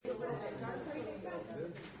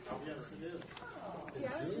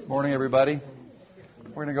Morning, everybody.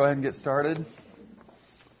 We're going to go ahead and get started.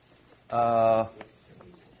 My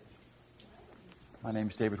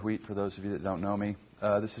name's David Wheat, for those of you that don't know me.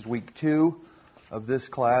 This is week 2 of this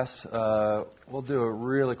class. We'll do a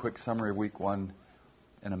really quick summary of week 1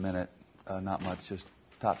 in a minute. Not much, just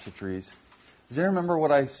tops of trees. Does anyone remember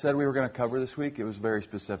what I said we were going to cover this week? It was very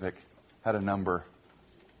specific. Had a number.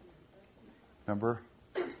 Remember?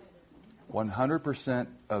 100%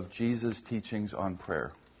 of Jesus' teachings on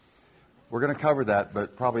prayer. We're going to cover that,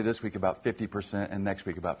 but probably this week about 50% and next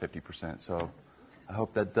week about 50%. So I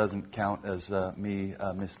hope that doesn't count as me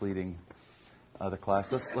misleading the class.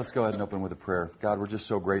 Let's go ahead and open with a prayer. God, we're just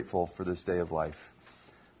so grateful for this day of life.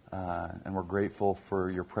 And we're grateful for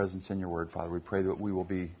your presence in your word, Father. We pray that we will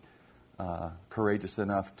be courageous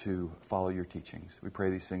enough to follow your teachings. We pray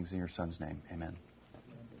these things in your Son's name. Amen.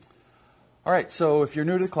 All right, so if you're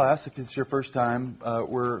new to the class, if it's your first time,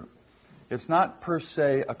 it's not per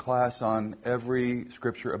se a class on every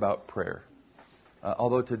scripture about prayer.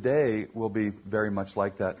 Although today will be very much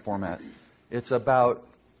like that format. It's about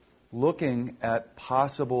looking at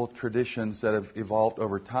possible traditions that have evolved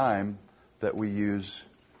over time that we use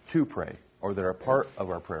to pray, or that are part of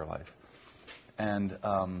our prayer life. And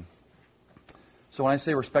so when I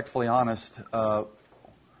say respectfully honest,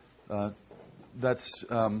 that's,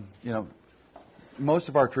 most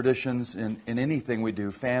of our traditions in anything we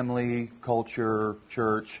do, family, culture,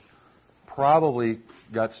 church, probably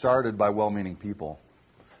got started by well-meaning people.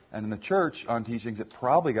 And in the church, on teachings, it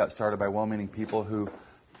probably got started by well-meaning people who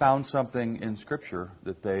found something in Scripture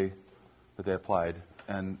that they applied,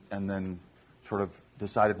 and then sort of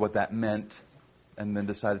decided what that meant, and then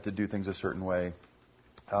decided to do things a certain way.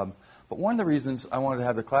 But one of the reasons I wanted to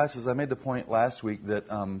have the class is I made the point last week that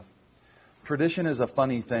tradition is a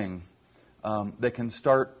funny thing. That can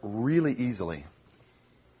start really easily,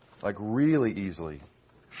 like really easily,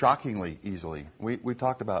 shockingly easily. We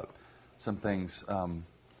talked about some things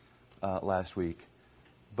last week,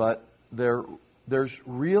 but there's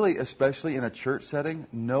really, especially in a church setting,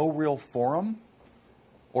 no real forum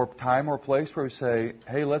or time or place where we say,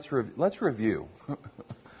 "Hey, let's review."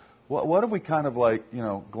 What have we kind of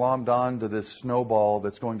glommed on to this snowball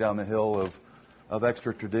that's going down the hill of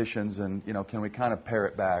extra traditions, and can we kind of pare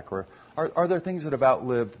it back, or are there things that have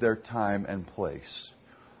outlived their time and place,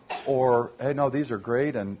 or hey, no, these are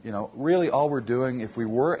great, and really all we're doing, if we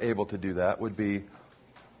were able to do that, would be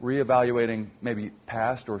reevaluating maybe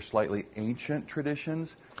past or slightly ancient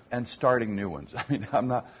traditions and starting new ones. I mean, I'm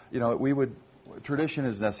not, tradition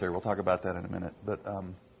is necessary. We'll talk about that in a minute, but so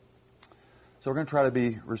we're going to try to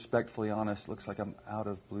be respectfully honest. Looks like I'm out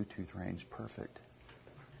of Bluetooth range. Perfect.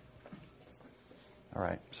 All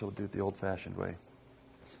right, so we'll do it the old-fashioned way.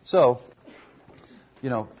 So,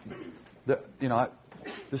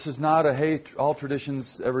 this is not a, hey, all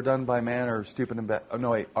traditions ever done by man are stupid and bad. Oh,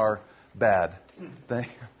 no, wait, are bad.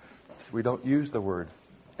 We don't use the word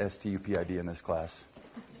S-T-U-P-I-D in this class.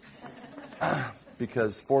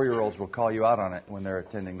 Because 4-year-olds will call you out on it when they're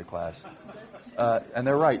attending the class. And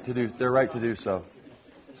they're right to do so.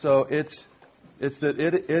 So it's that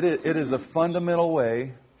it is a fundamental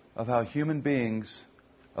way of how human beings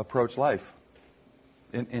approach life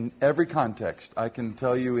in every context. I can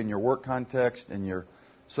tell you, in your work context, in your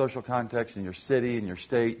social context, in your city, in your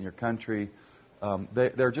state, in your country,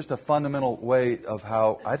 they're just a fundamental way of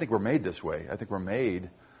how I think we're made this way. I think we're made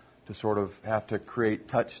to sort of have to create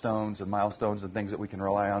touchstones and milestones and things that we can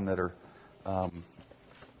rely on that are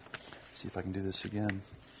see if I can do this again.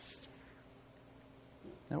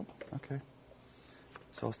 Nope. Okay.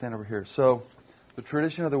 So I'll stand over here. So the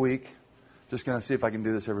tradition of the week, just going to see if I can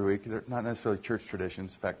do this every week. They're not necessarily church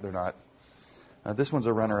traditions. In fact, they're not. This one's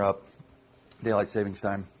a runner-up, Daylight Savings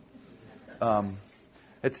Time.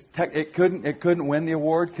 It couldn't win the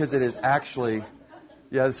award because it is actually,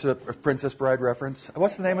 this is a Princess Bride reference.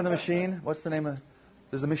 What's the name of the machine? Does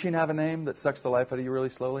the machine have a name that sucks the life out of you really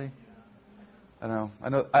slowly? I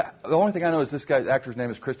don't know. The only thing I know is this actor's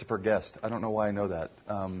name is Christopher Guest. I don't know why I know that.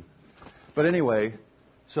 But anyway,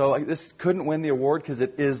 so this couldn't win the award because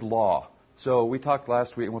it is law. So we talked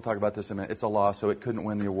last week, and we'll talk about this in a minute. It's a law, so it couldn't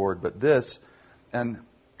win the award. But this, and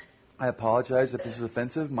I apologize if this is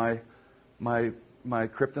offensive. My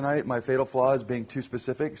kryptonite, my fatal flaw is being too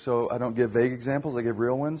specific, so I don't give vague examples. I give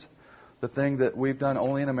real ones. The thing that we've done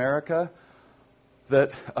only in America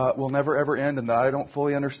that will never, ever end and that I don't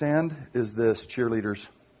fully understand is this: cheerleaders.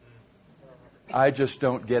 I just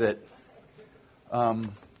don't get it.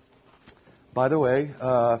 By the way,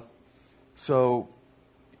 so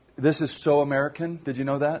this is so American. Did you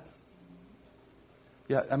know that?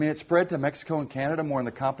 Yeah, I mean, it spread to Mexico and Canada more in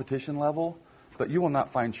the competition level, but you will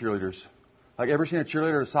not find cheerleaders. Like, ever seen a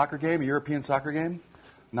cheerleader at a soccer game, a European soccer game?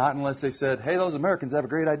 Not unless they said, hey, those Americans have a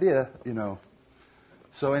great idea, you know.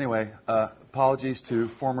 So anyway, apologies to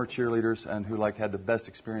former cheerleaders and who had the best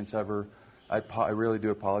experience ever. I really do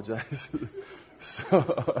apologize.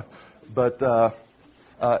 But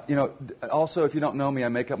also, if you don't know me, I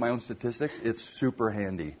make up my own statistics. It's super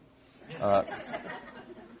handy.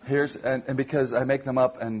 And because I make them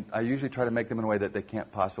up, and I usually try to make them in a way that they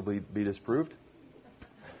can't possibly be disproved.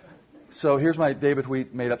 So here's my David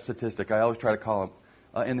Wheat made-up statistic. I always try to call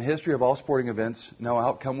them. In the history of all sporting events, no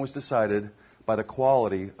outcome was decided by the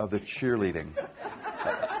quality of the cheerleading.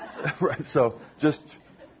 Right. So just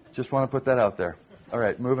want to put that out there. All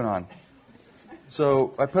right, moving on.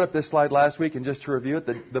 So I put up this slide last week, and just to review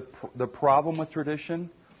it, the problem with tradition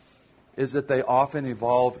is that they often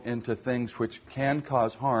evolve into things which can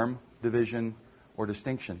cause harm, division, or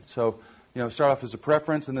distinction. So, start off as a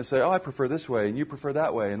preference, and they say, oh, I prefer this way, and you prefer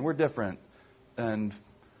that way, and we're different. And,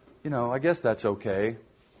 I guess that's okay.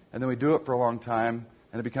 And then we do it for a long time,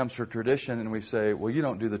 and it becomes a tradition, and we say, well, you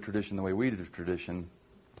don't do the tradition the way we do tradition,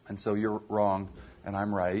 and so you're wrong, and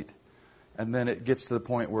I'm right. And then it gets to the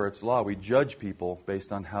point where it's law. We judge people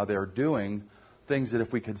based on how they're doing things that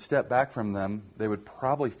if we could step back from them, they would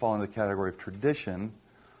probably fall into the category of tradition.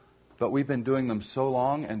 But we've been doing them so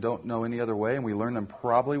long and don't know any other way, and we learned them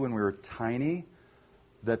probably when we were tiny,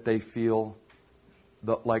 that they feel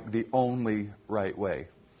like the only right way.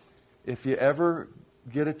 If you ever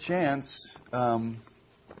get a chance, to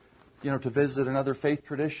visit another faith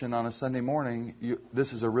tradition on a Sunday morning,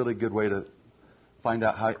 this is a really good way to find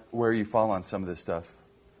out where you fall on some of this stuff.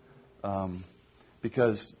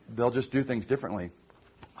 Because they'll just do things differently.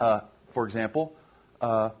 For example,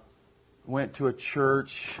 went to a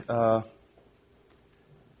church.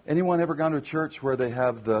 Anyone ever gone to a church where they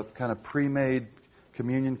have the kind of pre-made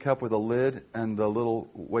communion cup with a lid and the little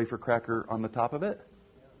wafer cracker on the top of it?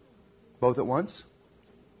 Both at once?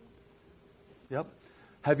 Yep.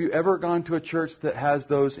 Have you ever gone to a church that has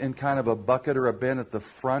those in kind of a bucket or a bin at the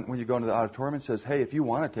front when you go into the auditorium and says, hey, if you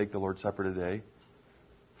want to take the Lord's Supper today,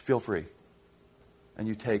 feel free. And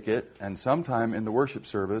you take it, and sometime in the worship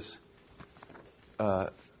service,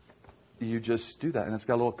 you just do that. And it's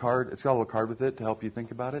got a little card. It's got a little card with it to help you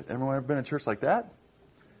think about it. Everyone ever been in a church like that?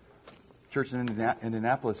 Church in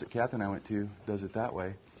Indianapolis that Kath and I went to does it that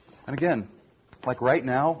way. And again, like right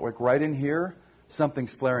now, like right in here,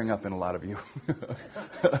 something's flaring up in a lot of you.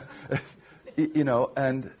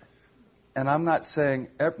 And I'm not saying,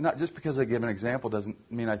 not just because I give an example doesn't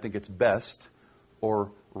mean I think it's best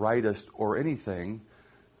or rightest or anything.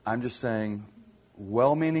 I'm just saying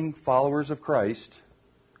well-meaning followers of Christ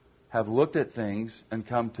have looked at things and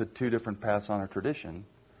come to two different paths on our tradition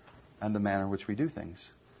and the manner in which we do things.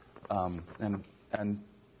 And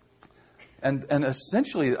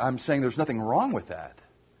essentially I'm saying there's nothing wrong with that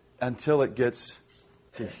until it gets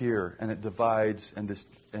to here and it divides and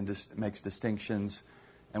makes distinctions,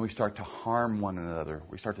 and we start to harm one another.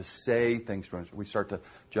 We start to say things to one another. We start to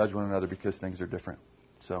judge one another because things are different.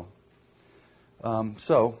 So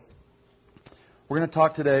we're going to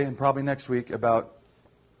talk today and probably next week about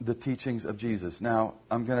the teachings of Jesus. Now,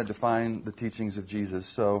 I'm going to define the teachings of Jesus.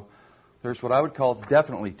 So there's what I would call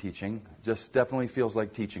definitely teaching. Just definitely feels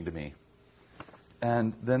like teaching to me.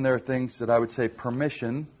 And then there are things that I would say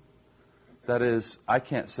permission. That is, I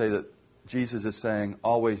can't say that Jesus is saying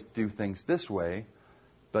always do things this way,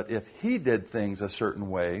 but if He did things a certain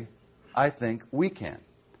way, I think we can.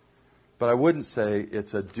 But I wouldn't say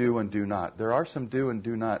it's a do and do not. There are some do and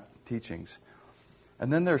do not teachings.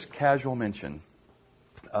 And then there's casual mention.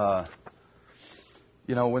 When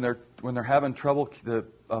they're having trouble, the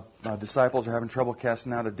disciples are having trouble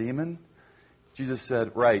casting out a demon, Jesus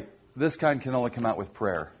said, right, this kind can only come out with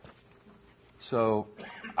prayer. So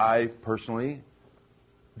I personally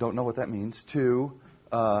don't know what that means. Two,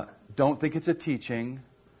 don't think it's a teaching,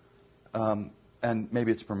 and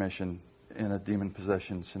maybe it's permission in a demon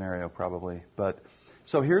possession scenario, probably. But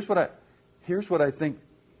so here's what I think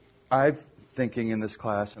I'm thinking in this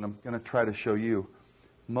class, and I'm going to try to show you.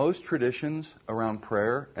 Most traditions around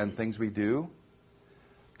prayer and things we do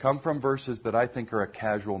come from verses that I think are a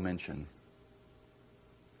casual mention.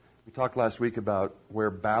 We talked last week about where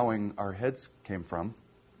bowing our heads came from,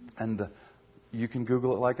 and you can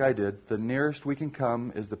Google it like I did. The nearest we can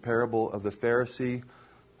come is the parable of the Pharisee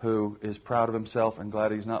who is proud of himself and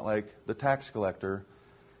glad he's not like the tax collector,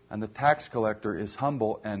 and the tax collector is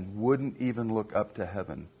humble and wouldn't even look up to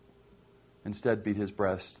heaven. Instead beat his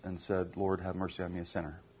breast and said, Lord, have mercy on me, a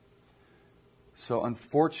sinner. So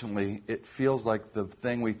unfortunately, it feels like the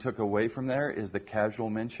thing we took away from there is the casual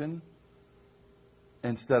mention.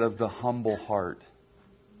 instead of the humble heart.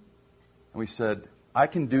 And we said, I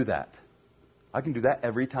can do that. I can do that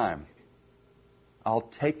every time. I'll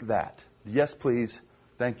take that. Yes, please.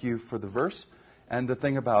 Thank you for the verse. And the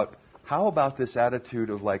thing about, how about this attitude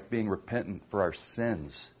of like being repentant for our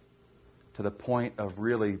sins to the point of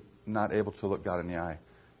really not able to look God in the eye?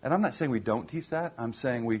 And I'm not saying we don't teach that. I'm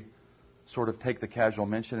saying we sort of take the casual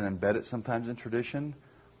mention and embed it sometimes in tradition,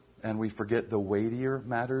 and we forget the weightier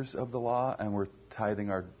matters of the law, and we're tithing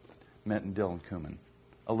our mint and dill and cumin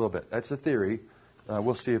a little bit. That's a theory.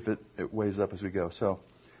 We'll see if it weighs up as we go. So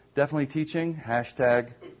definitely teaching,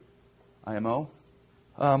 hashtag IMO.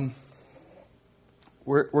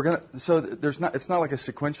 We're gonna. So it's not like a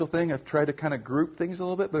sequential thing. I've tried to kind of group things a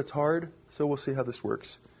little bit, but it's hard. So we'll see how this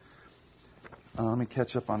works. Let me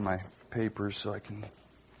catch up on my papers so I can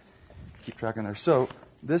keep track on there. So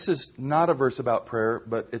this is not a verse about prayer,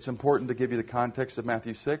 but it's important to give you the context of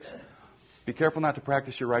Matthew 6. Be careful not to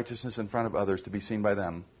practice your righteousness in front of others to be seen by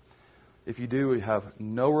them. If you do, you have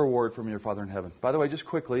no reward from your Father in heaven. By the way, just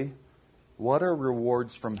quickly, what are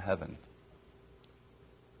rewards from heaven?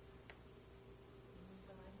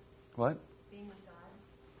 What? Being with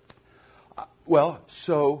God.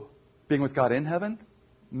 So being with God in heaven?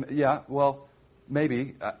 Yeah, well,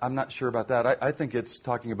 maybe. I'm not sure about that. I think it's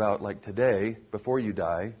talking about like today, before you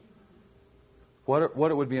die. What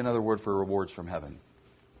would be another word for rewards from heaven?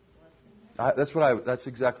 That's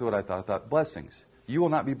exactly what I thought. I thought blessings. You will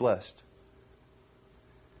not be blessed.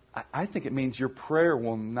 I think it means your prayer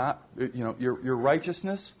will not, your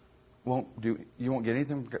righteousness you won't get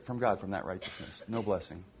anything from God from that righteousness. No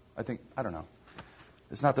blessing. I don't know.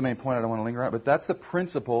 It's not the main point. I don't want to linger on, but that's the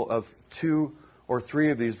principle of 2 or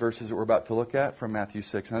 3 of these verses that we're about to look at from Matthew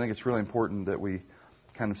 6. And I think it's really important that we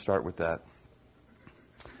kind of start with that.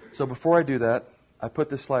 So before I do that, I put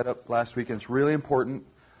this slide up last week, and it's really important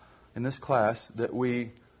in this class that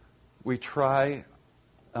we try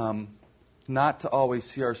not to always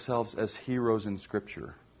see ourselves as heroes in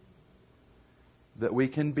Scripture. That we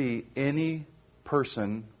can be any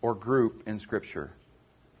person or group in Scripture.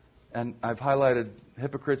 And I've highlighted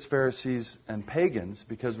hypocrites, Pharisees, and pagans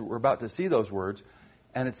because we're about to see those words.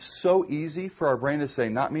 And it's so easy for our brain to say,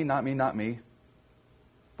 not me, not me, not me.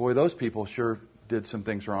 Boy, those people sure did some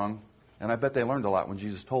things wrong. And I bet they learned a lot when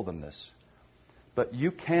Jesus told them this. But you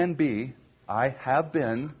can be, I have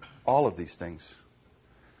been, all of these things.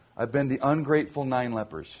 I've been the ungrateful 9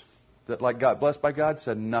 lepers that, like, got blessed by God,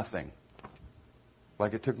 said nothing.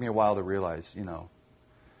 Like, it took me a while to realize,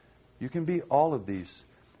 You can be all of these.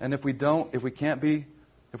 And if we look at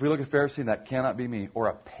Pharisee, that cannot be me. Or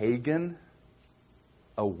a pagan,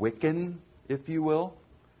 a Wiccan, if you will.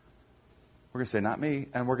 We're going to say, not me.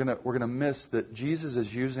 And we're going to miss that Jesus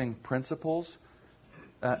is using principles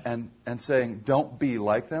and saying, don't be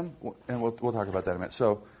like them. And we'll talk about that in a minute.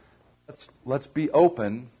 So let's be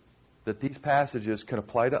open that these passages can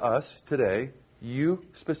apply to us today, you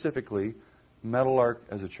specifically, Meadowlark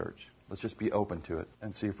as a church. Let's just be open to it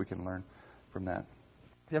and see if we can learn from that.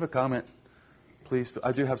 If you have a comment, please.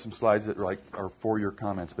 I do have some slides that are for your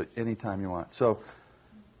comments, but anytime you want. So,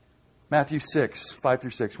 Matthew 6, 5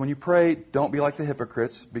 through 6. When you pray, don't be like the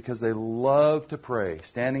hypocrites, because they love to pray,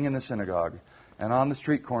 standing in the synagogue and on the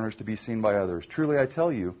street corners to be seen by others. Truly, I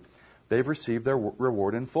tell you, they've received their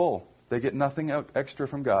reward in full. They get nothing extra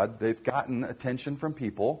from God. They've gotten attention from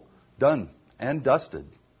people. Done and dusted.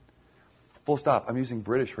 Full stop. I'm using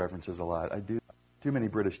British references a lot. I do too many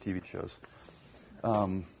British TV shows.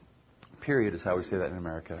 Period is how we say that in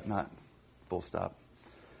America, not full stop.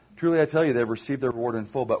 Truly, I tell you, they've received their reward in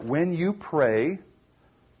full. But when you pray,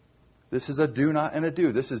 this is a do not and a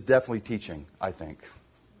do. This is definitely teaching, I think.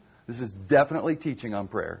 This is definitely teaching on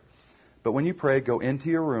prayer. But when you pray, go into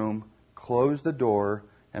your room, close the door,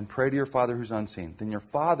 and pray to your Father who's unseen. Then your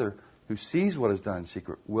Father who sees what is done in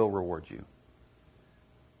secret will reward you.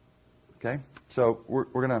 Okay? So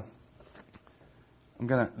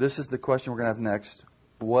this is the question we're going to have next.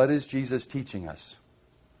 What is Jesus teaching us?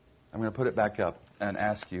 I'm going to put it back up and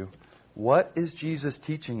ask you, what is Jesus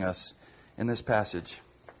teaching us in this passage?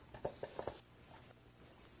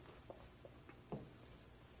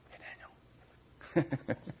 Hey, Daniel.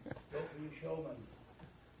 Don't be a showman.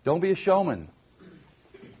 Don't be a showman.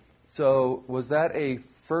 So, was that a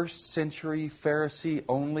first century Pharisee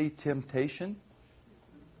only temptation?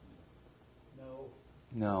 No.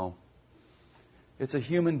 No. It's a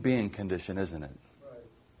human being condition, isn't it? Right.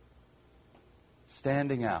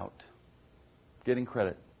 Standing out, getting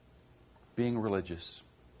credit, being religious,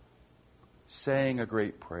 saying a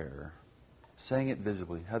great prayer, saying it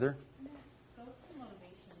visibly. Heather? So what's the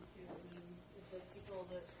motivation to, is the people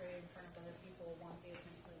that pray in front of other people want the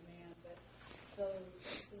attention of man, but those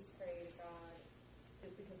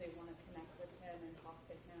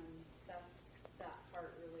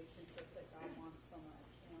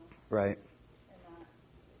Right. And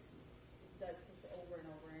that's just over and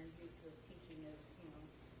over. And Jesus' teaching is,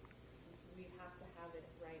 we have to have it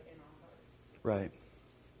right in our hearts. Right.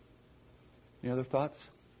 Any other thoughts,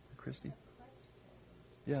 Christy?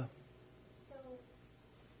 Yeah. So,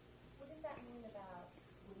 what does that mean about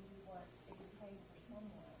when you want, if you're praying for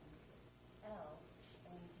someone else,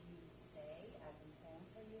 and do you say, I've been praying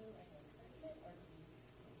for you as encouragement, or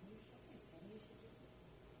do you shouldn't? Maybe you should just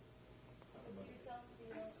look at yourself so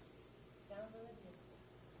you don't sound religious.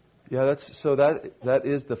 Yeah, that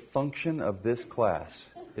is the function of this class,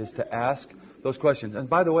 is to ask those questions. And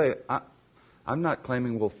by the way, I'm not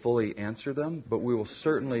claiming we'll fully answer them, but we will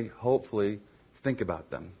certainly, hopefully, think about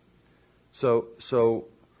them.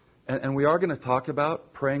 And we are going to talk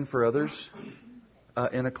about praying for others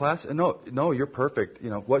in a class. And no, you're perfect.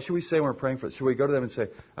 What should we say when we're praying for? Should we go to them and say,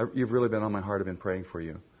 "You've really been on my heart. I've been praying for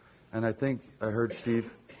you"? And I think I heard Steve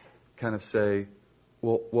kind of say,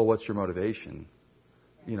 "Well, what's your motivation?"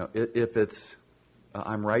 If it's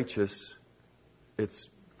I'm righteous, it's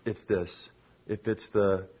this. If it's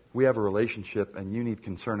we have a relationship and you need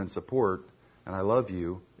concern and support, and I love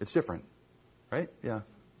you, it's different, right? Yeah,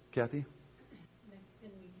 Kathy.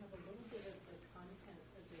 And we have a little bit of the content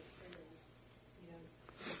of the prayers,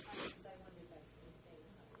 because I wondered that same thing.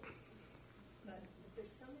 But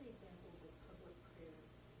there's so many examples of public prayer,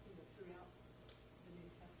 throughout the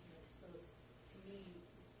New Testament. So to me,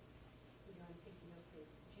 I'm thinking, okay,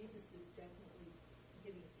 Jesus is definitely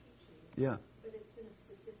giving teaching. Yeah. But it's in a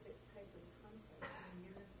specific type of context.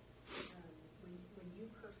 When you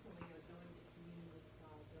personally are going to commune with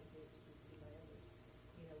God, don't do it to be seen by others.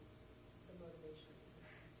 The motivation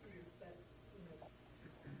too. But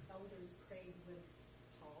elders prayed with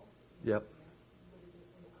Paul. Yep.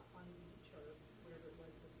 On the beach or wherever it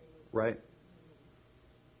was that they were. Right.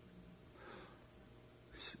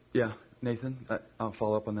 Yeah, Nathan. I'll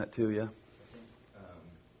follow up on that too. Yeah.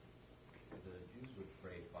 The Jews would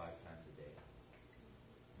pray 5 times a day,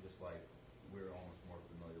 just like we're almost more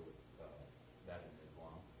familiar with that in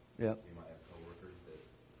Islam. Yeah. You might have coworkers that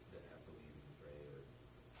have to leave and pray, or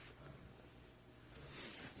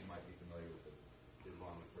you might be familiar with the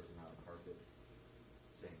Islamic person out on the carpet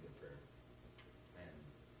saying their prayer, and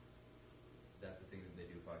that's the thing that they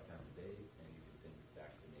do 5 times a day. And you can think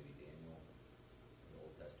back to maybe Daniel in the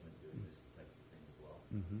Old Testament doing this type of thing as well.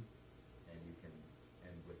 Mm-hmm.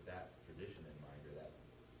 And with that tradition in mind, or that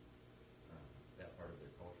part of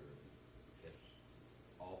their culture, if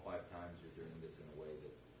all 5 times you're doing this in a way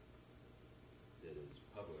that is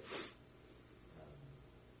public,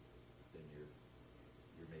 then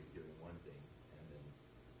you're maybe doing one thing, and then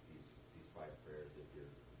these 5 prayers, if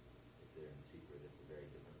they're in secret, it's a very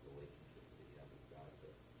different relationship that you have with God.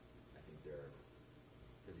 But I think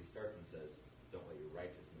because he starts and says, "Don't let your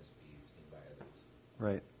righteousness be seen by others."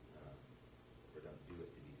 Right. Or don't do it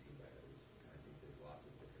to be seen by others. And I think there's lots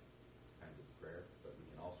of different kinds of prayer, but we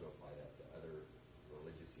can also apply that to other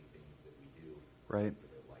religious-y things that we do Right.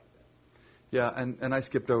 that are like that. Yeah, and I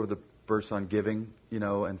skipped over the verse on giving,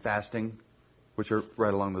 and fasting, which are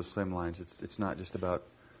right along those same lines. It's not just about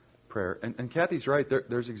prayer. And Kathy's right.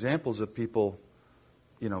 There's examples of people,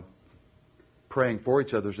 praying for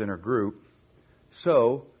each other's inner group.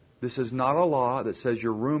 So this is not a law that says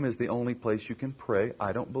your room is the only place you can pray.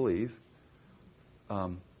 I don't believe.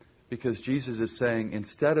 Because Jesus is saying,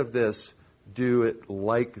 instead of this, do it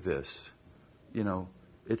like this.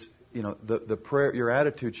 It's the prayer. Your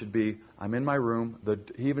attitude should be, I'm in my room.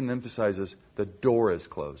 He even emphasizes the door is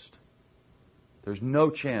closed. There's no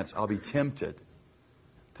chance I'll be tempted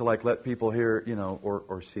to let people hear,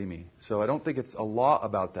 or see me. So I don't think it's a law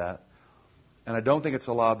about that, and I don't think it's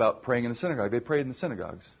a law about praying in the synagogue. They prayed in the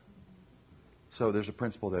synagogues. So there's a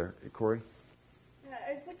principle there. Corey? Yeah,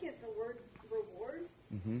 I was looking at the word reward,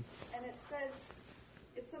 Mm-hmm. and it says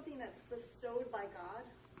it's something that's bestowed by God,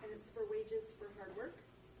 and it's for wages for hard work.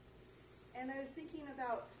 And I was thinking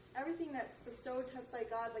about everything that's bestowed to us by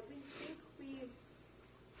God. Like, we think we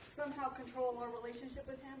somehow control our relationship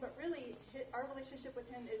with Him, but really our relationship with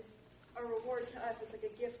Him is a reward to us. It's like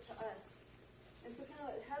a gift to us. And so kind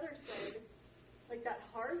of what Heather said, like that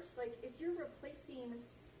heart, like if you're replacing,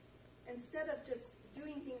 instead of just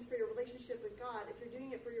doing things for your relationship with God, if you're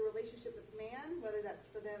doing it for your relationship with man, whether that's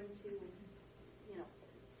for them to,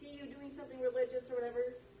 see you doing something religious or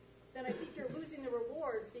whatever, then I think you're losing the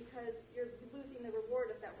reward, because you're losing the reward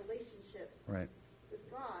of that relationship Right. with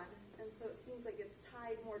God. And so it seems like it's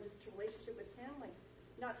tied more just to relationship with Him, like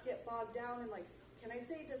not to get bogged down in can I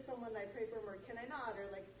say to someone that I pray for them, or can I not? Or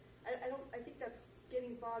I think that's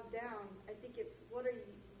getting bogged down. I think it's what is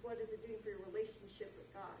it doing for your relationship with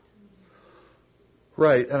God?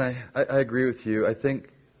 Right, and I agree with you. I think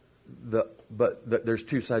there's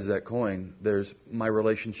two sides of that coin. There's my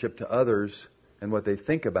relationship to others and what they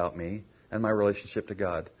think about me, and my relationship to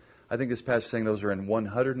God. I think this passage is saying those are in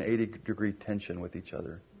 180-degree tension with each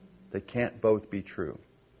other. They can't both be true.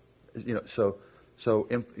 So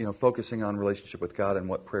focusing on relationship with God and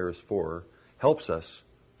what prayer is for helps us,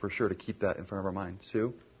 for sure, to keep that in front of our mind.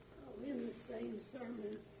 Sue? In the same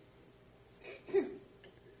sermon,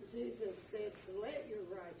 Jesus said, "Let your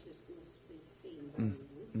righteousness be seen by you."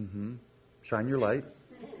 Mm-hmm. Shine your light.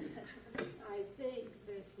 I think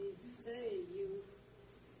that he's saying you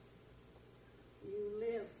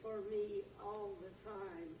live for me all the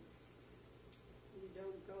time. You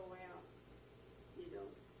don't go out. You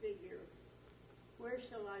don't figure, where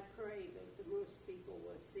shall I pray that the most people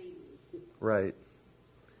will see me? Right.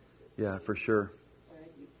 Yeah, for sure.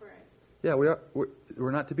 You pray. Yeah,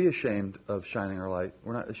 we're not to be ashamed of shining our light.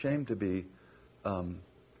 We're not ashamed to be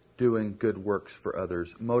doing good works for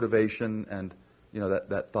others. Motivation and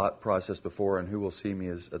that thought process before and who will see me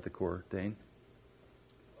is at the core. Dane?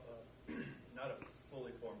 Not a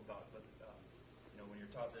fully formed thought, but when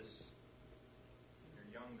you're taught this when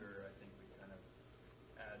you're younger, I think we kind of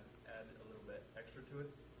add a little bit extra to it.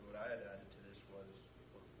 And what I had added to this was,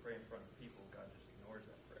 pray in front of people. God just ignores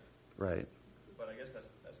that prayer. Right. But I guess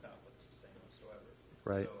that's not what this is saying whatsoever.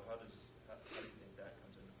 Right. So how do you think that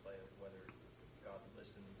comes into play of whether God will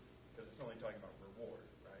listen? Because it's only talking about reward,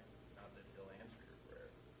 right? Not that He'll answer your prayer.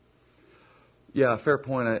 Yeah, fair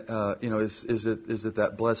point. Is it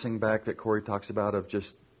that blessing back that Corey talks about of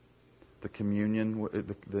just the communion,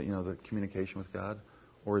 the communication with God,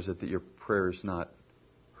 or is it that your prayer is not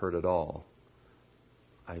heard at all?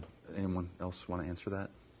 Anyone else want to answer that?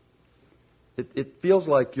 It feels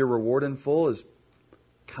like your reward in full is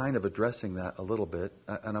kind of addressing that a little bit,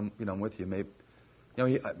 and I'm with you. Maybe,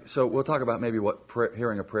 so we'll talk about maybe what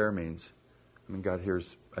hearing a prayer means. I mean, God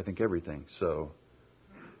hears, I think, everything. So,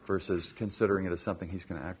 versus considering it as something He's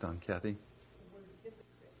going to act on. Kathy? The word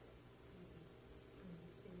hypocrite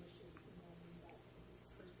distinguishes among that this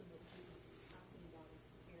person that Jesus is talking about and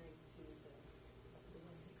comparing to the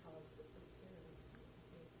one he calls the sinner.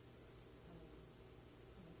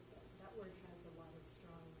 That word has a lot of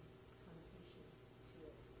strong connotation to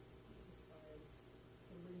it as far as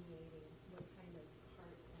delineating what kind of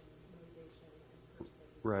heart and motivation and person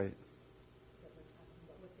Right. that we're talking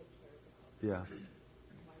about, what they care about. Yeah.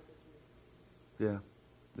 Why would you? Yeah.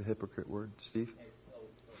 The hypocrite word. Steve? Hey,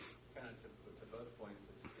 kind of to both points,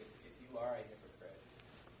 if you are a hypocrite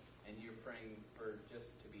and you're praying for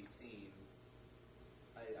just to be seen,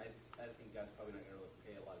 I think God's probably not going to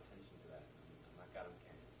pay a lot of attention to that. I'm not God,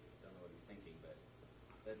 don't know what He's thinking, but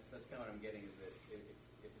that's kind of what I'm getting is that if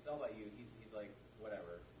it's all about you, He's like,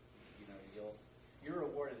 whatever. Your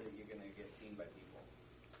reward is that you're going to get seen by people.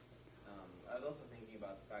 I was also thinking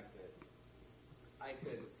about the fact that I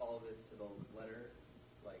could follow this to the letter,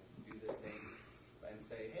 like do this thing, and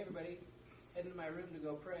say, hey, everybody, head into my room to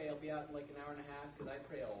go pray. I'll be out in like an hour and a half because I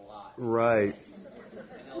pray a lot. Right.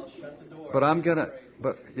 And I'll shut the door. But I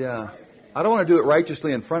don't want to do it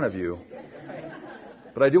righteously in front of you.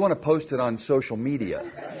 But I do want to post it on social media.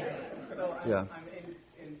 So Yeah. I'm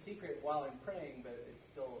in secret while I'm praying, but it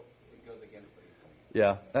goes against what He's saying.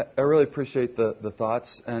 Yeah, I really appreciate the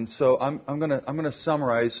thoughts, and so I'm gonna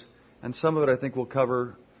summarize, and some of it I think will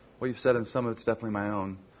cover what you've said, and some of it's definitely my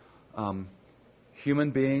own.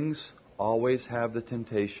 Human beings always have the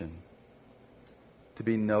temptation to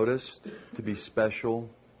be noticed, to be special,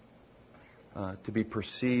 to be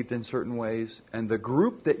perceived in certain ways, and the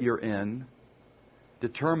group that you're in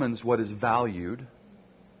determines what is valued.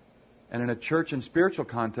 And in a church and spiritual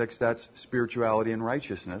context, that's spirituality and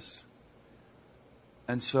righteousness.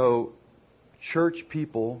 And so, church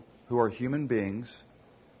people who are human beings,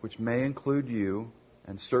 which may include you,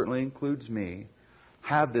 and certainly includes me,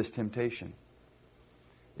 have this temptation.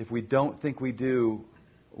 If we don't think we do,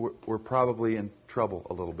 we're probably in trouble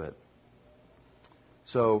a little bit.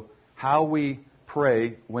 So, how we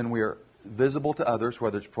pray when we are visible to others,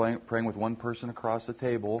 whether it's praying with one person across the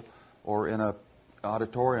table or in a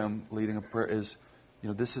auditorium leading a prayer, is,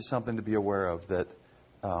 this is something to be aware of, that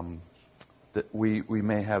we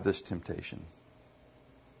may have this temptation.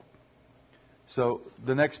 So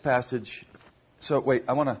the next passage. So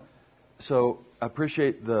I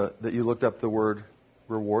appreciate that you looked up the word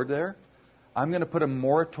reward there. I'm going to put a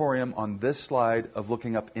moratorium on this slide of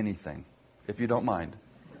looking up anything, if you don't mind.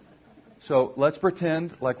 So let's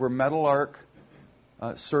pretend like we're Meadowlark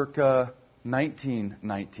circa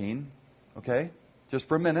 1919, okay? Just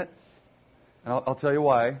for a minute, and I'll tell you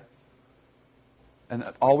why. And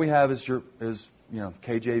all we have is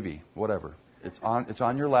KJV, whatever. It's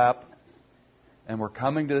on your lap, and we're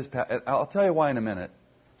coming to this passage. I'll tell you why in a minute.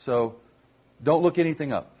 So don't look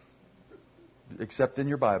anything up, except in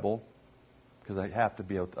your Bible, because I have to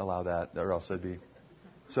be able to allow that, or else I'd be.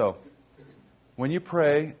 So when you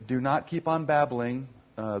pray, do not keep on babbling.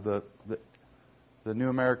 The New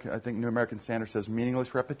American, I think New American Standard says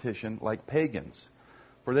meaningless repetition, like pagans.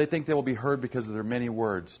 For they think they will be heard because of their many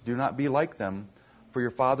words. Do not be like them, for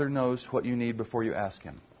your Father knows what you need before you ask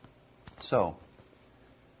Him. So,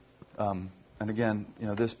 and again,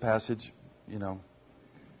 this passage,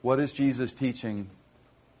 what is Jesus teaching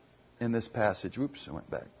in this passage? Oops, I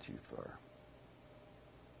went back too far.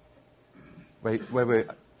 Wait.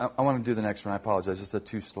 I want to do the next one. I apologize. It's a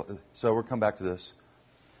too slow. So we'll come back to this.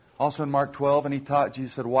 Also in Mark 12, and He taught,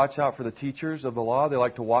 Jesus said, watch out for the teachers of the law. They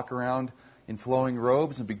like to walk around in flowing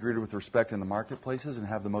robes and be greeted with respect in the marketplaces and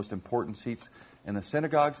have the most important seats in the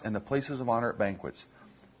synagogues and the places of honor at banquets.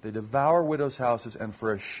 They devour widows' houses and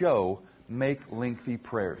for a show make lengthy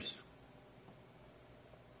prayers.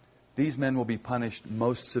 These men will be punished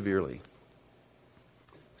most severely.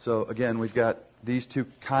 So again, we've got these two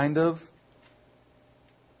kind of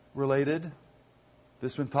related.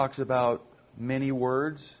 This one talks about many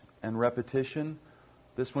words and repetition.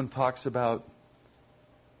 This one talks about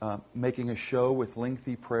making a show with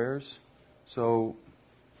lengthy prayers. So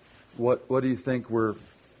what do you think we're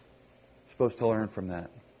supposed to learn from that?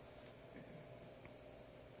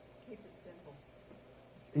 Keep it simple.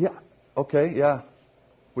 Yeah. Okay, yeah.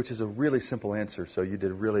 Which is a really simple answer. So you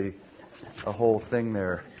did really a whole thing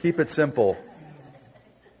there. Keep it simple.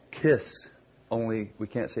 Kiss. Only we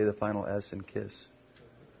can't say the final S in kiss.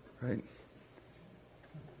 Right?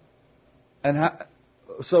 And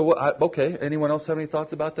okay. Anyone else have any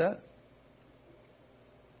thoughts about that?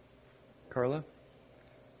 Carla?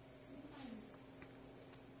 Sometimes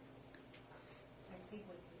I think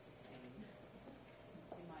what this is saying,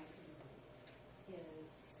 in my opinion, is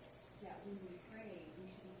that when we pray, we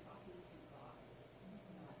should be talking to God,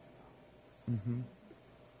 not to God. Mm-hmm.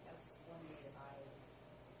 That's one way that I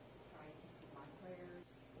try to keep my prayers,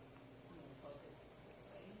 focused this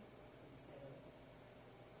way, instead of,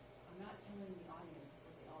 I'm not telling the audience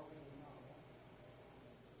what they already know,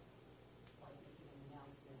 like making an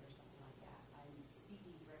announcement or something like that. I'm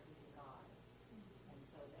speaking directly to God. And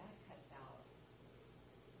so that cuts out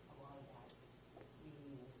a lot of that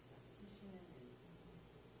meaningless repetition and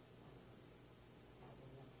that that's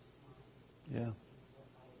just mine. Yeah. What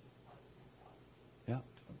I like myself. Yeah.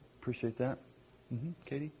 Appreciate that. Mm-hmm.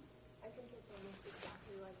 Katie? I think it's almost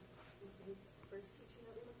exactly like his first teaching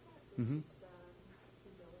that we looked at. Mm-hmm.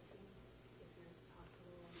 Humility. If you're talking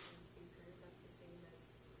along in prayer, that's the same as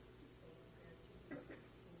saying a prayer to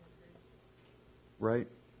saying a prayer. Right.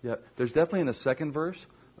 Yeah. There's definitely in the second verse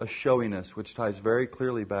a showiness, which ties very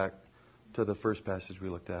clearly back to the first passage we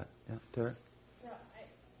looked at. Yeah, Tara? So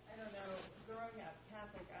I don't know, growing up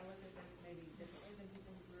Catholic, I looked at this maybe differently than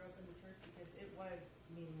people who grew up in the church because it was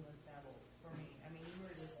meaningless babble for me. I mean, you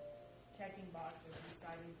were just checking boxes,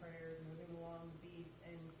 reciting prayers, moving along the beats,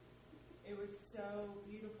 and it was so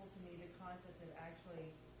beautiful to me, the concept of actually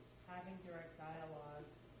having direct dialogue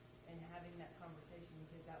and having that conversation,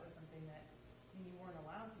 because that was something that you weren't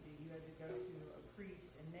allowed to do. You had to go to a priest,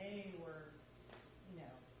 and they were,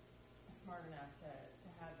 smart enough to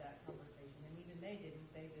have that conversation. And even they didn't.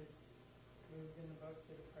 They just moved in the book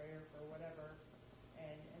to the prayer for whatever,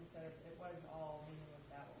 and instead of, it was all meaningless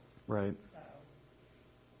babble. Right. So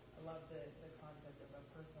I love the concept of a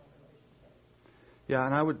personal relationship. Yeah,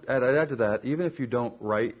 and I'd add to that, even if you don't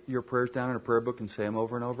write your prayers down in a prayer book and say them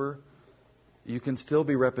over and over, you can still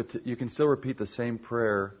you can still repeat the same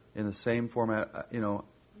prayer in the same format,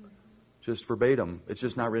 just verbatim. It's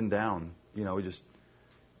just not written down. We just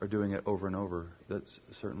are doing it over and over. That's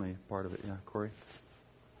certainly part of it. Yeah, Corey?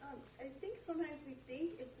 I think sometimes we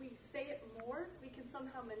think if we say it more, we can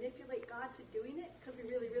somehow manipulate God to doing it because we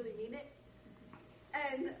really, really mean it.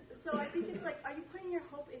 And so I think it's like, are you putting your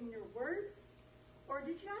hope in your words? Or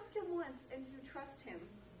did you ask Him once and do you trust Him?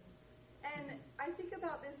 And I think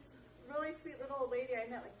about this really sweet little old lady I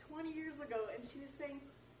met like 20 years ago, and she was saying,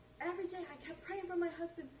 every day I kept praying for my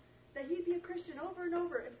husband that he'd be a Christian over and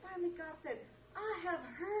over. And finally God said, I have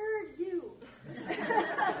heard you.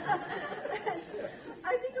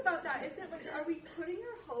 I think about that. Is it like, are we putting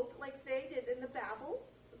our hope like they did in the Babel?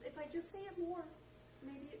 If I just say it more,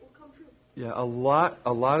 maybe it will come true. Yeah, a lot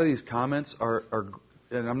of these comments are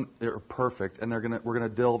they're perfect, and we're gonna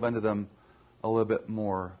delve into them a little bit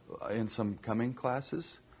more in some coming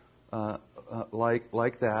classes,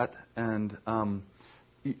 like that. And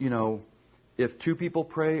if 2 people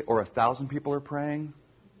pray or 1,000 people are praying,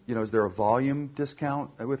 is there a volume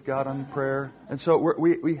discount with God on prayer? And so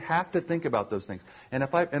we have to think about those things. And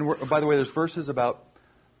by the way, there's verses about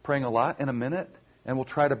praying a lot in a minute, and we'll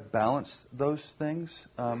try to balance those things.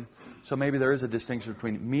 So maybe there is a distinction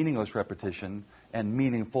between meaningless repetition and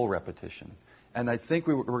meaningful repetition. And I think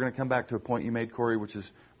we're going to come back to a point you made, Corey, which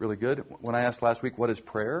is really good. When I asked last week, what is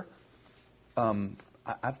prayer?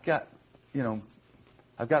 I've got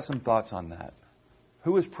some thoughts on that.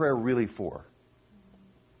 Who is prayer really for?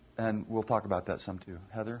 And we'll talk about that some too.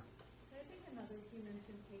 Heather? So I think another human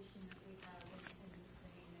temptation that we have in this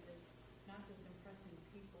vein is not just impressing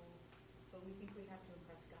people, but we think we have to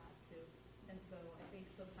impress God too. And so I think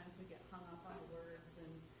sometimes we get hung up on the words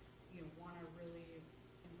and want to really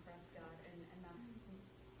impress God. And that's,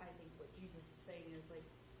 I think, what Jesus is saying is like,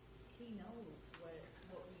 He knows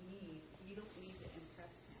what we need. You don't need to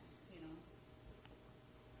impress Him,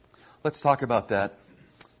 Let's talk about that.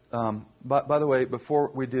 By the way,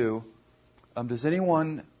 before we do, does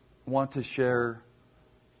anyone want to share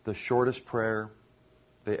the shortest prayer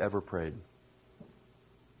they ever prayed?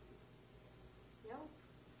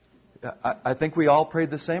 No. I think we all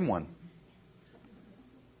prayed the same one.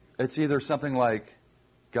 It's either something like,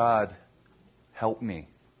 God, help me.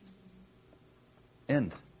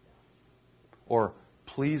 End. Or,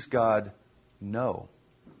 please God, no.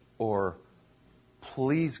 Or,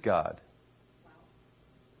 please God.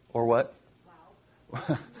 Or what?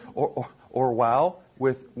 Wow. or wow,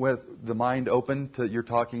 with the mind open to you're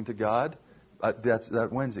talking to God. That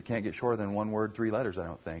wins. It can't get shorter than one word, 3 letters, I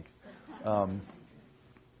don't think.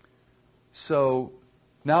 So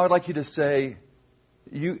now I'd like you to say,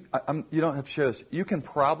 you don't have to share this. You can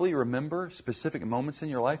probably remember specific moments in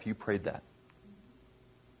your life you prayed that.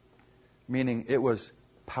 Meaning it was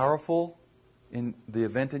powerful in the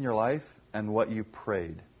event in your life and what you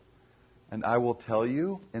prayed. And I will tell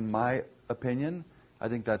you, in my opinion, I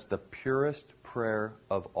think that's the purest prayer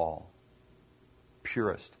of all.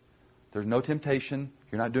 Purest. There's no temptation.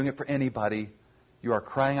 You're not doing it for anybody. You are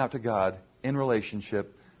crying out to God in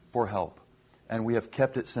relationship for help. And we have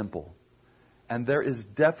kept it simple. And there is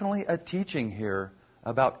definitely a teaching here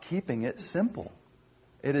about keeping it simple.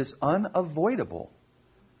 It is unavoidable.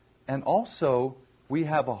 And also, we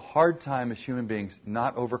have a hard time as human beings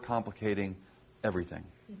not overcomplicating everything.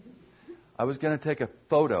 I was going to take a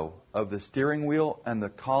photo of the steering wheel and the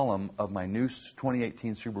column of my new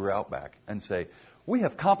 2018 Subaru Outback and say, we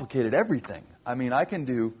have complicated everything. I mean, I can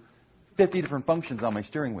do 50 different functions on my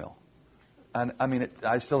steering wheel. And I mean,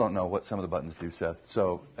 I still don't know what some of the buttons do, Seth.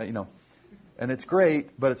 So, and it's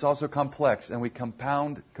great, but it's also complex, and we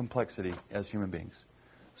compound complexity as human beings.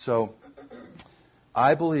 So,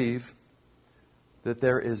 I believe that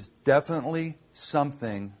there is definitely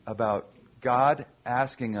something about God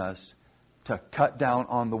asking us to cut down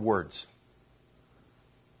on the words,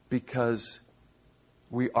 because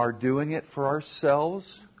we are doing it for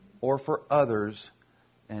ourselves or for others,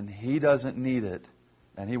 and He doesn't need it,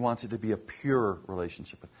 and He wants it to be a pure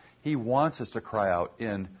relationship. He wants us to cry out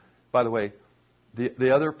in, by the way, the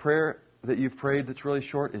other prayer that you've prayed that's really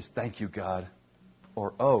short is, thank you, God,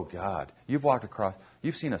 or, oh, God. You've walked across,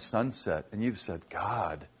 you've seen a sunset, and you've said,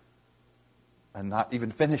 God, and not even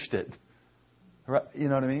finished it. You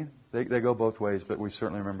know what I mean? They go both ways, but we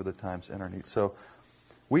certainly remember the times and our needs. So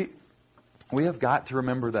we have got to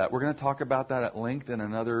remember that. We're going to talk about that at length in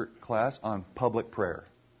another class on public prayer.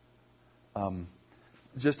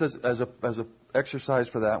 Just as a exercise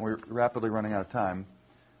for that, and we're rapidly running out of time.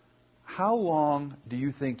 How long do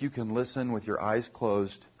you think you can listen with your eyes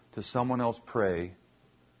closed to someone else pray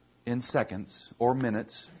in seconds or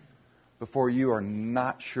minutes before you are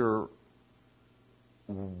not sure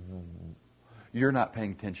you're not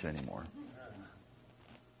paying attention anymore?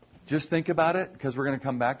 Just think about it, because we're going to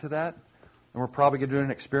come back to that. And we're probably going to do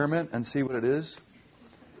an experiment and see what it is.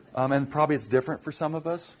 And probably it's different for some of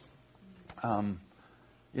us. And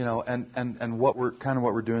what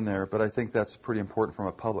we're doing there. But I think that's pretty important from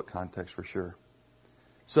a public context for sure.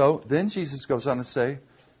 So then Jesus goes on to say,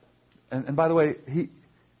 and by the way,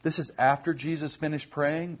 this is after Jesus finished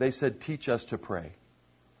praying. They said, teach us to pray.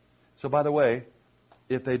 So by the way,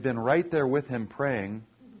 if they'd been right there with Him praying,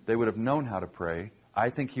 they would have known how to pray. I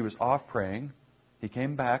think He was off praying. He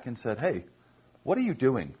came back and said, hey, what are you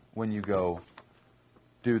doing when you go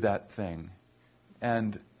do that thing?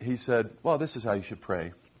 And He said, well, this is how you should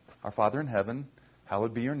pray. Our Father in heaven,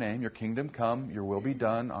 hallowed be your name. Your kingdom come. Your will be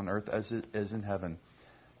done on earth as it is in heaven.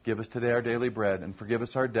 Give us today our daily bread, and forgive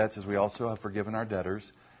us our debts as we also have forgiven our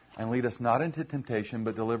debtors. And lead us not into temptation,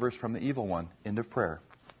 but deliver us from the evil one. End of prayer.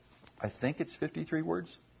 I think it's 53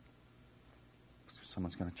 words.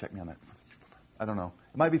 Someone's going to check me on that. I don't know.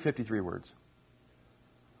 It might be 53 words.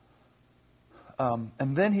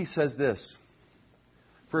 And then he says this,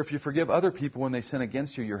 for if you forgive other people when they sin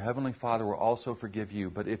against you, your heavenly Father will also forgive you.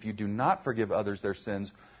 But if you do not forgive others their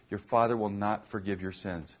sins, your Father will not forgive your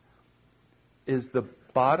sins. Is the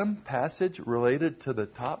bottom passage related to the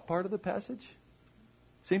top part of the passage?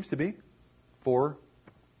 Seems to be.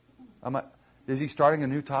 Is he starting a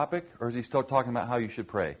new topic, or is he still talking about how you should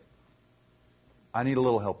pray? I need a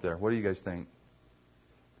little help there. What do you guys think?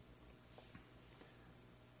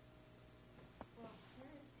 Well,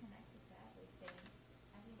 prayer is connected to everything.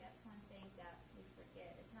 I think that's one thing that we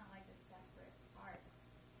forget. It's not like a separate part.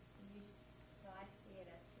 So I see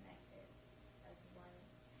it as connected, as one.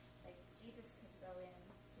 Like Jesus could go in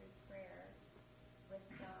through prayer with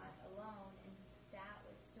God alone, and that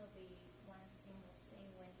would still be one seamless thing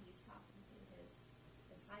when he's talking to his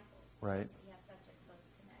disciples. Right. He has such a close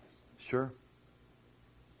connection. Sure.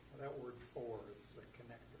 That word "for" is a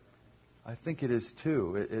connector. I think it is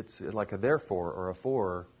too. It's like a therefore or a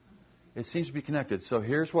for. It seems to be connected. So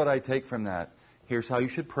here's what I take from that. Here's how you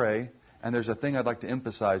should pray. And there's a thing I'd like to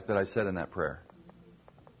emphasize that I said in that prayer.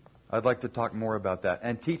 I'd like to talk more about that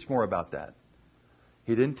and teach more about that.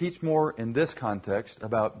 He didn't teach more in this context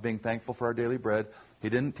about being thankful for our daily bread. He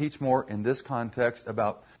didn't teach more in this context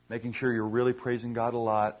about making sure you're really praising God a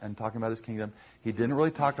lot and talking about His kingdom. He didn't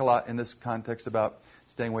really talk a lot in this context about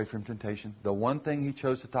staying away from temptation. The one thing he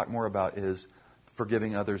chose to talk more about is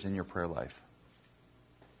forgiving others in your prayer life.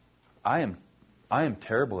 I am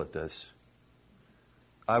terrible at this.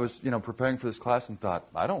 I was, preparing for this class and thought,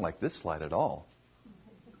 I don't like this slide at all.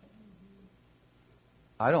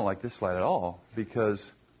 I don't like this slide at all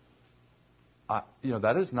because,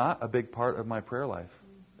 that is not a big part of my prayer life.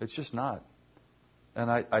 It's just not.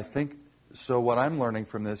 And I think, so what I'm learning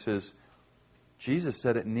from this is Jesus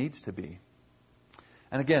said it needs to be.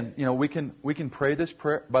 And again, we can pray this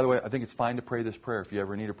prayer. By the way, I think it's fine to pray this prayer. If you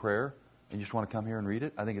ever need a prayer and you just want to come here and read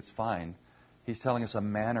it, I think it's fine. He's telling us a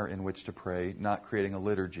manner in which to pray, not creating a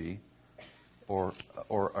liturgy or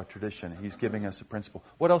a tradition. He's giving us a principle.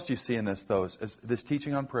 What else do you see in this, though? Is this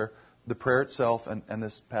teaching on prayer, the prayer itself and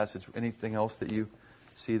this passage, anything else that you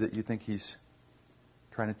see that you think he's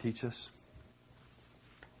trying to teach us?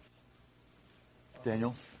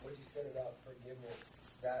 Daniel? What you said about forgiveness,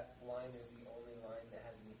 that line is the only line that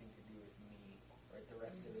has anything to do with me, right? The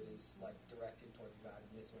rest of it is like directed towards God,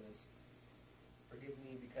 and this one is forgive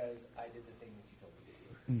me because I did the thing that you told me to do.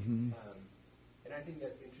 Mm-hmm. And I think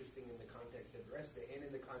that's interesting in the context of the rest of it, and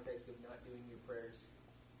in the context of not doing your prayers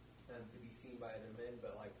to be seen by other men,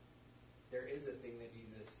 but like there is a thing that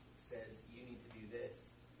Jesus says you need to do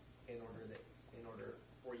this in order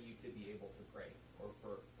for you to be able to pray, or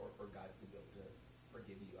for God to be able to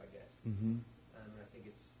forgive you, I guess. Mm-hmm. And I think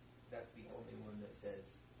that's the only one that says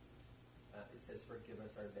it says forgive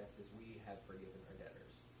us our debts as we have forgiven our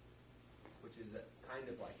debtors, which is a kind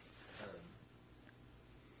of like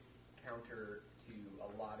counter to a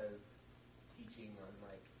lot of teaching on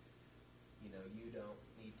you don't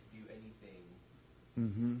need to do anything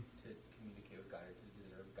to communicate with God or to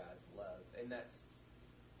deserve God's love, and that's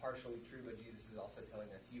partially true, but Jesus is also telling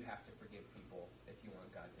us you have to forgive people if you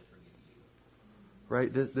want God to forgive you.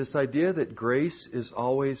 Right, this idea that grace is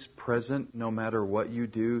always present no matter what you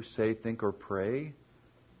do, say, think, or pray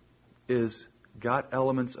is got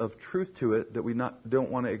elements of truth to it that we don't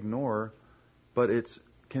want to ignore, but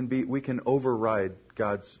we can override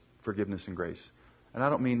God's forgiveness and grace. And I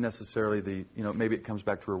don't mean necessarily maybe it comes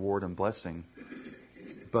back to reward and blessing,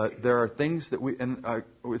 but there are things that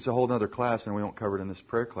it's a whole other class and we won't cover it in this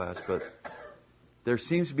prayer class, but there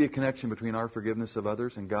seems to be a connection between our forgiveness of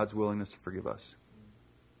others and God's willingness to forgive us.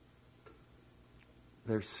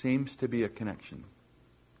 There seems to be a connection.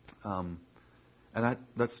 And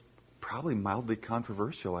that's probably mildly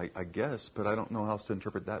controversial, I guess, but I don't know how else to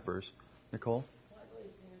interpret that verse. Nicole? Well, I've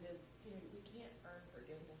always seen it as, we can't earn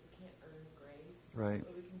forgiveness, we can't earn grace, Right.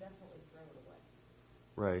 but we can definitely throw it away.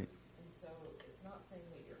 Right. And so it's not saying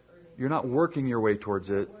that you're earning. You're not working your way towards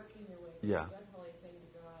it. You're working your way. Yeah. You're definitely saying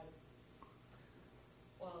to God,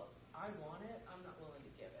 well, I want it, I'm not willing to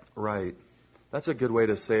give it. Right. That's a good way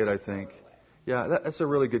to say it, I think. Yeah, that's a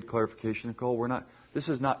really good clarification, Nicole.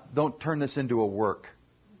 Don't turn this into a work.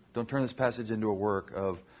 Don't turn this passage into a work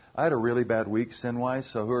of, I had a really bad week sin-wise,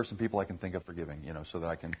 so who are some people I can think of forgiving, so that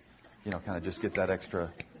I can, kind of just get that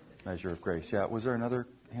extra measure of grace. Yeah, was there another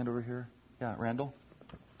hand over here? Yeah, Randall?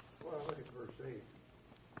 Well, look at verse 8.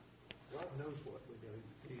 God knows what we're going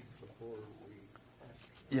to need before we ask.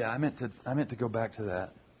 Yeah, I meant to go back to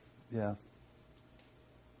that. Yeah.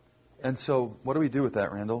 And so, what do we do with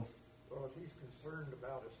that, Randall? Well, if he's concerned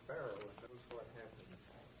about a sparrow and knows what happens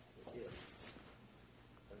with it,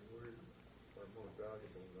 and we're more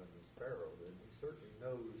valuable than the sparrow, then he certainly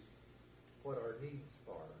knows what our needs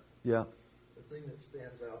are. Yeah. The thing that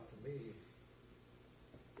stands out to me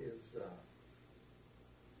is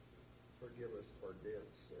forgive us our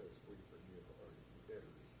debts as we forgive our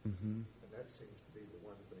debtors. Mm-hmm. And that seems to be the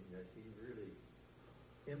one thing that he really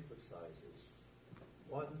emphasizes.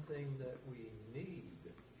 One thing that we need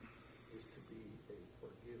is to be a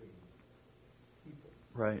forgiving people.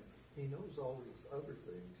 Right. He knows all these other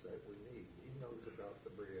things that we need. He knows about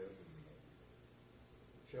the bread and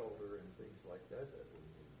shelter and things like that we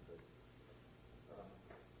need. But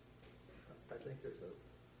I think there's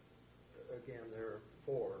there are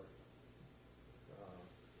four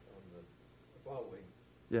on the following.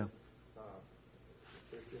 Yeah.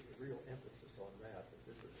 There's just a real emphasis on that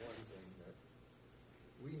this is one thing that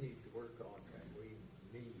we need to work on and we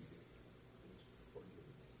need is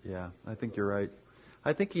forgiveness. Yeah, I think you're right.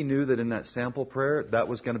 I think he knew that in that sample prayer, that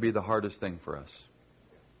was going to be the hardest thing for us.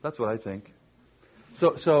 That's what I think.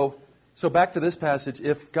 So back to this passage.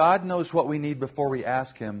 If God knows what we need before we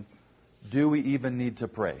ask Him, do we even need to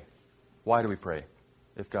pray? Why do we pray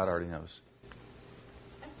if God already knows?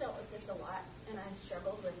 I've dealt with this a lot, and I've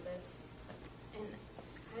struggled with this. And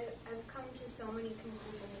I've come to so many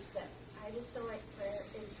conclusions that I just feel like prayer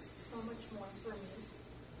is so much more for me.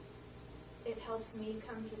 It helps me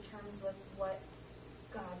come to terms with what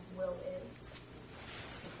God's will is.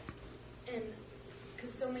 And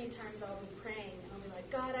because so many times I'll be praying, and I'll be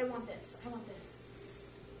like, God, I want this.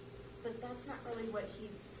 But that's not really what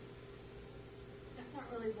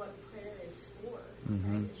what prayer is for.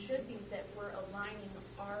 Mm-hmm. Right? It should be that we're aligning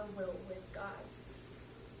our will with God's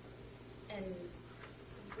and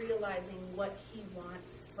realizing what He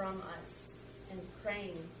wants from us and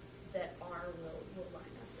praying that our will line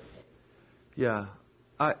up with His. Yeah.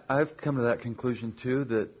 I've come to that conclusion too,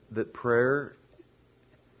 that prayer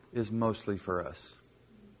is mostly for us.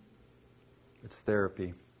 It's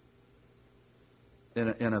therapy. In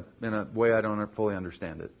a way I don't fully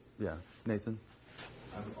understand it. Yeah. Nathan?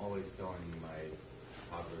 I'm always telling my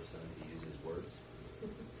toddler son to use his words,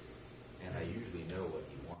 and I usually know what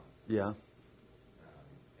he wants. Yeah.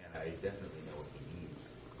 And I definitely know what he needs,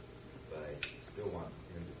 but I still want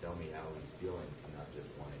him to tell me how he's feeling and not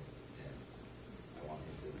just want it. And I want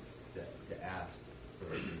him to ask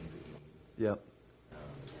for the things that he needs. Yep.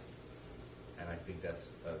 And I think that's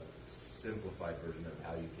a simplified version of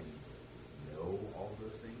how you can know all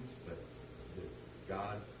those things, but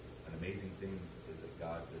God, an amazing thing is that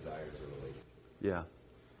God desires a relationship. Yeah.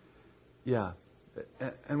 Yeah.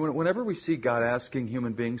 And whenever we see God asking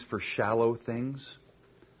human beings for shallow things,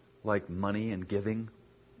 like money and giving,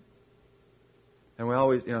 and we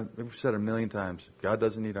always, we've said it a million times, God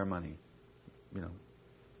doesn't need our money.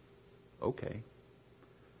 Okay.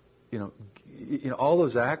 All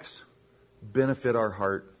those acts benefit our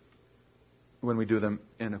heart when we do them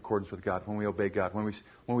in accordance with God, when we obey God, when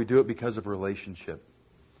we do it because of relationship.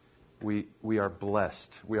 We are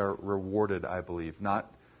blessed. We are rewarded, I believe.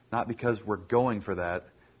 Not because we're going for that,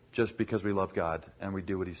 just because we love God and we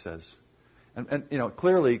do what He says. And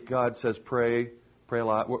clearly God says pray a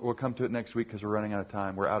lot. We'll come to it next week because we're running out of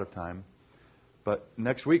time. We're out of time. But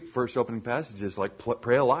next week, first opening passage is like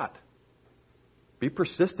pray a lot. Be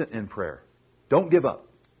persistent in prayer. Don't give up.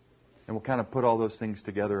 And we'll kind of put all those things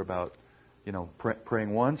together about, praying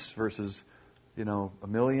once versus, a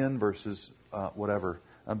million versus whatever.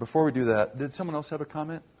 Before we do that, did someone else have a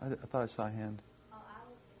comment? I thought I saw a hand. Oh, I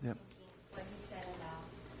was just thinking what he said about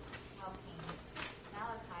helping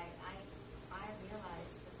Malachi. I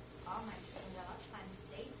realized that all my children, a lot of times,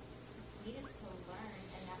 they needed to learn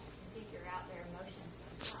enough to figure out their emotions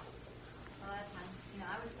themselves. A lot of times,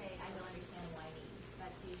 I would say I don't understand whining.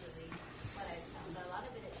 That's usually what I've done. But a lot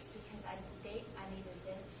of it is because I needed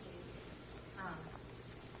them to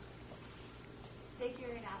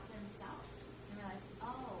figure it out themselves and realize,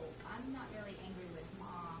 oh, I'm not really angry with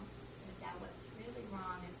Mom, but that what's really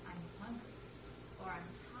wrong is I'm hungry or I'm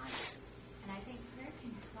tired. And I think prayer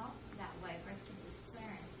can help that way for us to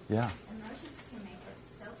discern. Yeah. Emotions can make it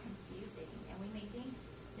so confusing, and we may think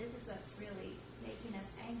this is what's really making us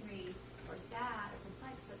angry or sad or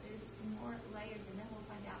perplexed, but there's more layers, and then we'll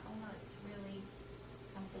find out, oh no, it's really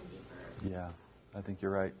something deeper. Yeah, I think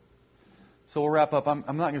you're right. So we'll wrap up. I'm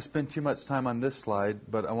not going to spend too much time on this slide,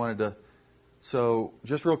 but I wanted to. So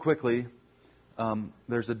just real quickly,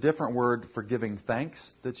 there's a different word for giving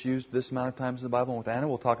thanks that's used this amount of times in the Bible. And with Anna,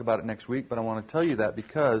 we'll talk about it next week. But I want to tell you that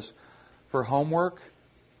because for homework,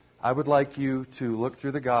 I would like you to look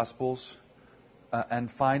through the Gospels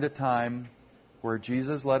and find a time where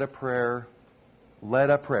Jesus led a prayer,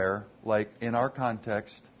 like in our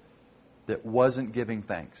context, that wasn't giving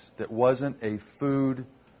thanks, that wasn't a food.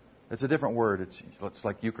 It's a different word. It's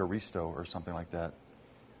like Eucharisto or something like that.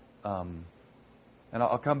 And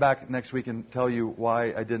I'll come back next week and tell you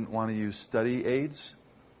why I didn't want to use study aids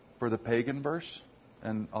for the pagan verse,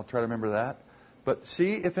 and I'll try to remember that. But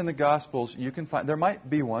see if in the Gospels you can find, there might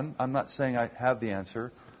be one. I'm not saying I have the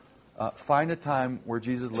answer. Find a time where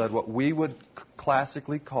Jesus led what we would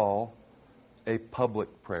classically call a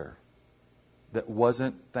public prayer that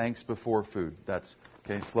wasn't thanks before food. That's,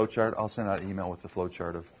 okay, flowchart. I'll send out an email with the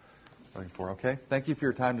flowchart of looking for. Okay? Thank you for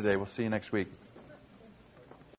your time today. We'll see you next week.